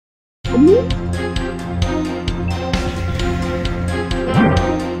Magandang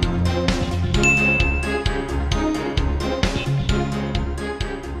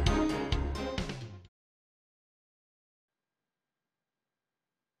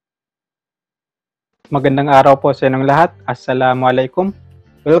araw po sa inyong lahat. Assalamualaikum.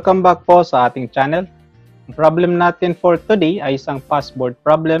 Welcome back po sa ating channel. Ang problem natin for today ay isang passboard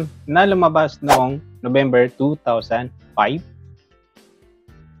problem na lumabas noong November 2005.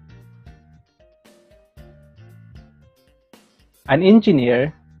 An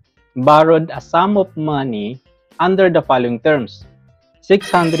engineer borrowed a sum of money under the following terms: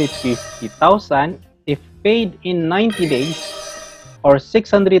 650,000 if paid in 90 days or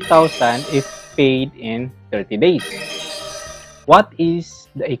 600,000 if paid in 30 days. What is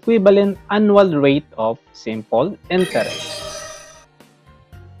the equivalent annual rate of simple interest?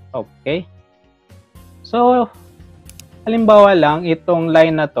 Okay. So, halimbawa lang, itong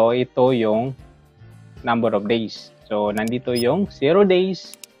line na to, ito yung number of days. So, nandito yung 0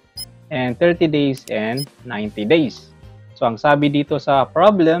 days, and 30 days, and 90 days. So, ang sabi dito sa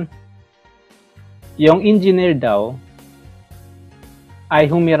problem, yung engineer daw ay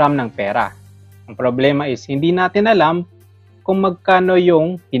humiram ng pera. Ang problema is, hindi natin alam kung magkano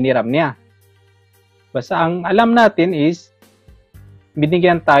yung hiniram niya. Basta ang alam natin is,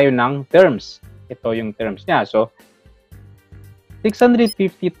 binigyan tayo ng terms. Ito yung terms niya. So,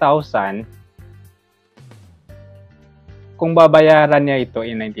 650,000 kung babayaran niya ito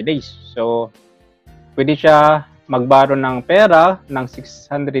in 90 days. So, pwede siya magbaro ng pera ng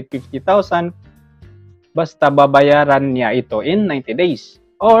 650,000 basta babayaran niya ito in 90 days.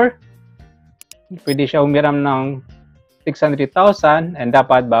 Or, pwede siya humiram ng 600,000 and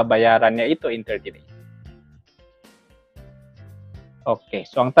dapat babayaran niya ito in 30 days. Okay,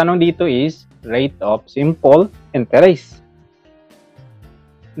 so ang tanong dito is rate of simple interest.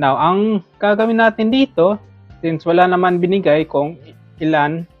 Now, ang gagawin natin dito, since wala naman binigay kung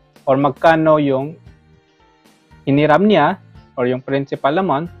ilan or magkano yung hiniram niya or yung principal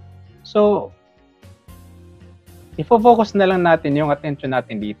amount, so ifo-focus na lang natin yung attention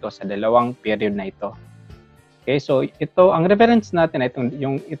natin dito sa dalawang period na ito. Okay, so ito, ang reference natin ay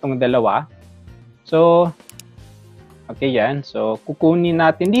itong dalawa. So, okay yan. So, kukunin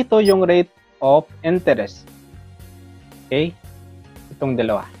natin dito yung rate of interest. Okay, itong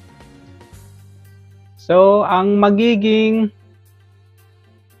dalawa. So, ang magiging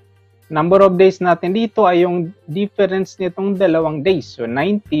number of days natin dito ay yung difference nitong dalawang days. So,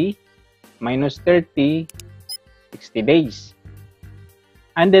 90 minus 30, 60 days.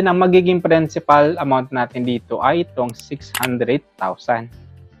 And then, ang magiging principal amount natin dito ay itong 600,000.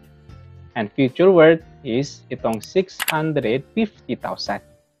 And future worth is itong 650,000.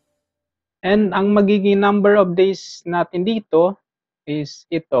 And ang magiging number of days natin dito is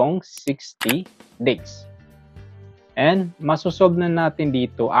itong 60 days. And masosolve na natin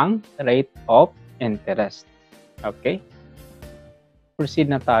dito ang rate of interest. Okay? Proceed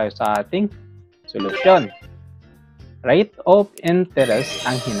na tayo sa ating solusyon. Rate of interest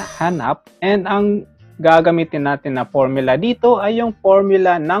ang hinahanap, and ang gagamitin natin na formula dito ay yung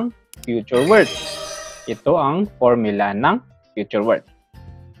formula ng future worth. Ito ang formula ng future worth.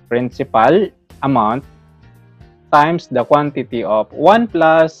 Principal amount times the quantity of 1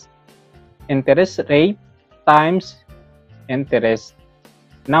 plus interest rate times interest,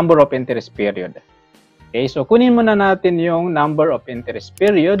 number of interest period. Okay, so kunin muna natin yung number of interest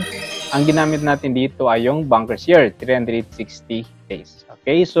period. Ang ginamit natin dito ay yung banker's year, 360 days.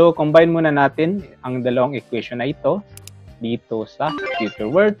 Okay, so combine muna natin ang dalawang equation na ito dito sa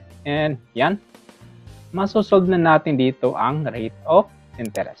future worth. And yan, masosolve na natin dito ang rate of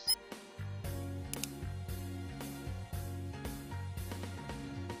interest.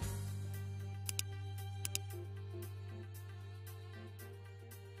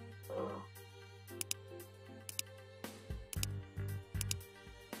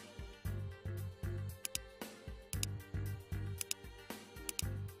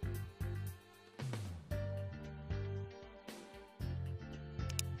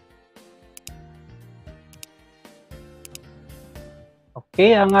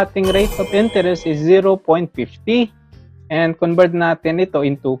 Okay, ang ating rate of interest is 0.50 and convert natin ito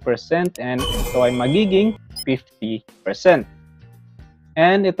into percent and ito ay magiging 50%.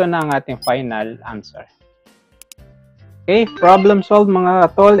 And ito na ang ating final answer. Okay, problem solved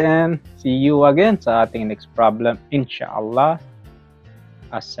mga tol, and see you again sa ating next problem, inshallah.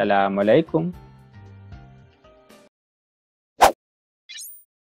 Assalamualaikum.